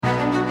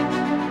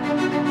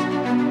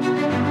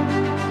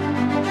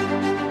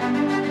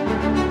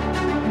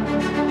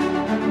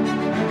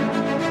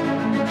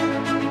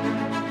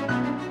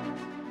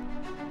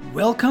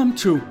Welcome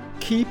to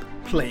Keep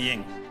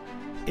Playing,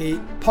 a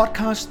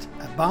podcast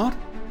about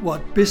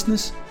what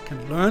business can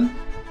learn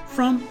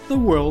from the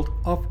world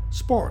of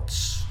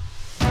sports.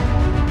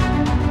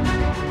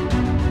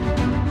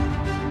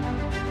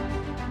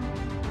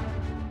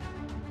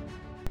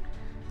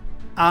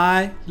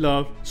 I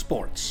love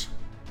sports,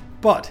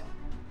 but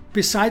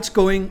besides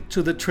going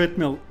to the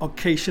treadmill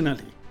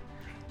occasionally,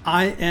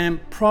 I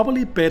am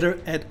probably better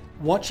at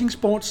watching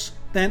sports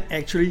than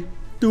actually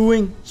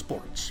doing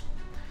sports.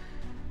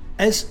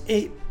 As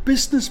a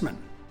businessman,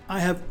 I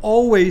have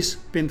always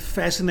been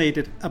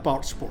fascinated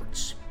about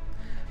sports.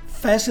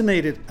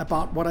 Fascinated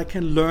about what I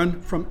can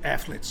learn from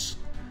athletes,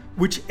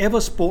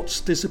 whichever sports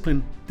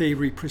discipline they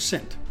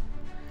represent.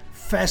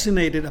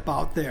 Fascinated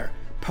about their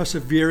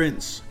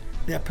perseverance,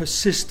 their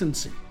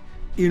persistency,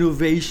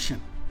 innovation,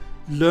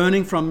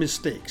 learning from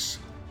mistakes,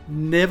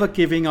 never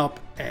giving up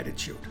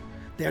attitude,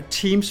 their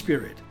team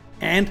spirit,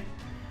 and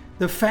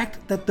the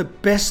fact that the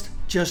best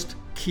just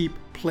keep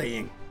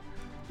playing,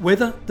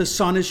 whether the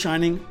sun is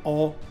shining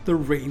or the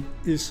rain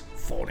is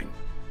falling.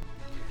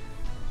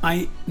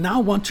 I now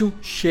want to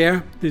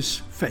share this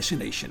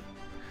fascination.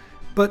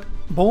 But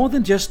more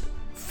than just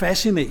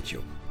fascinate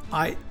you,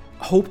 I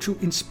hope to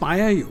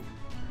inspire you.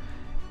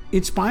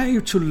 Inspire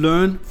you to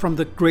learn from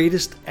the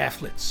greatest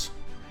athletes.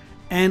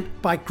 And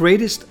by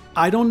greatest,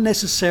 I don't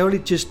necessarily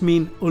just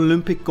mean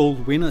Olympic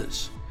gold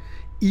winners.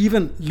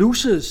 Even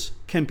losers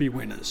can be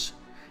winners.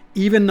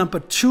 Even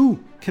number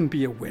 2 can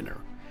be a winner.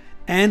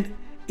 And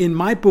in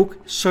my book,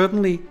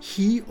 certainly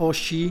he or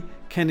she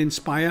can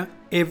inspire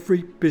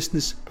every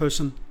business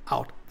person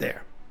out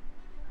there.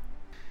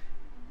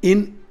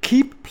 In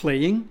Keep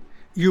Playing,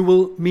 you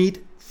will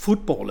meet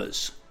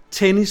footballers,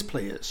 tennis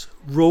players,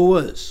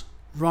 rowers,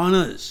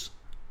 runners,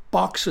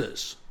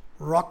 boxers,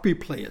 rugby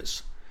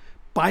players,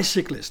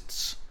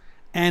 bicyclists,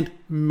 and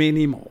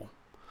many more.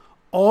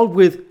 All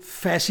with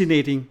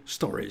fascinating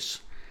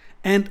stories,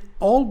 and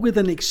all with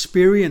an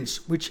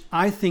experience which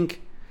I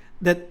think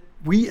that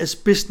we as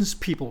business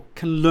people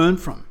can learn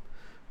from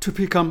to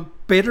become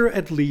better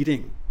at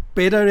leading,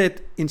 better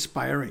at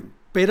inspiring,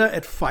 better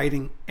at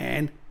fighting,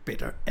 and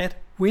better at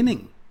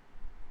winning.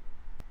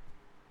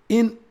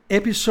 In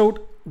episode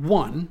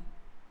 1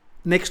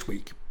 next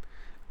week,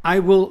 I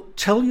will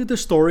tell you the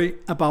story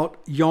about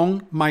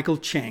young Michael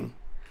Chang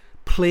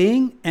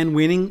playing and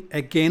winning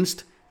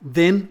against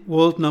then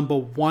world number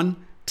 1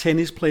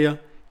 tennis player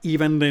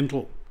Ivan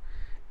Lendl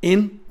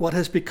in what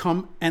has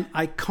become an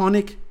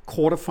iconic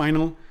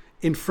quarterfinal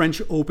in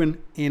French Open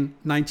in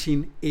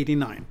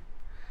 1989.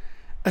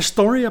 A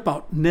story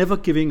about never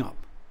giving up,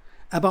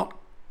 about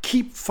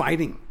keep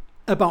fighting,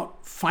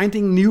 about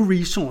finding new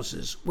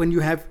resources when you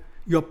have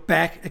your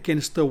back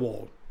against the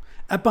wall,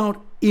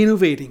 about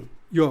innovating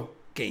your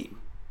game.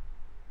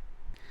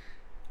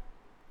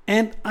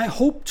 And I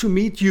hope to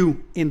meet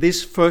you in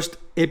this first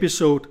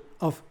episode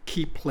of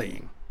Keep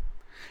Playing.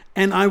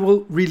 And I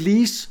will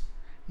release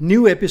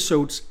new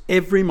episodes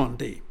every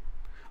Monday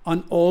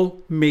on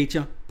all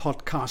major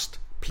podcast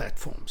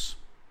platforms.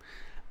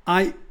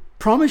 I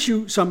promise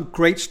you some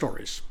great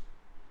stories,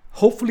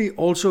 hopefully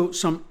also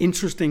some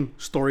interesting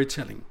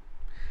storytelling,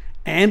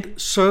 and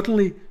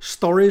certainly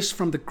stories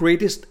from the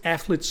greatest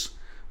athletes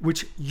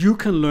which you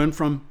can learn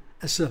from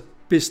as a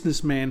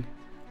businessman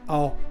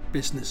or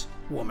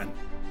businesswoman.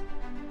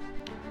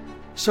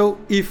 So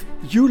if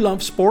you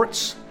love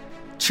sports,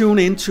 tune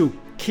in to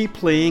Keep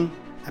Playing,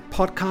 a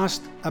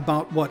podcast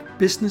about what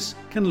business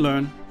can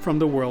learn from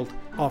the world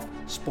of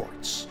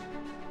sports.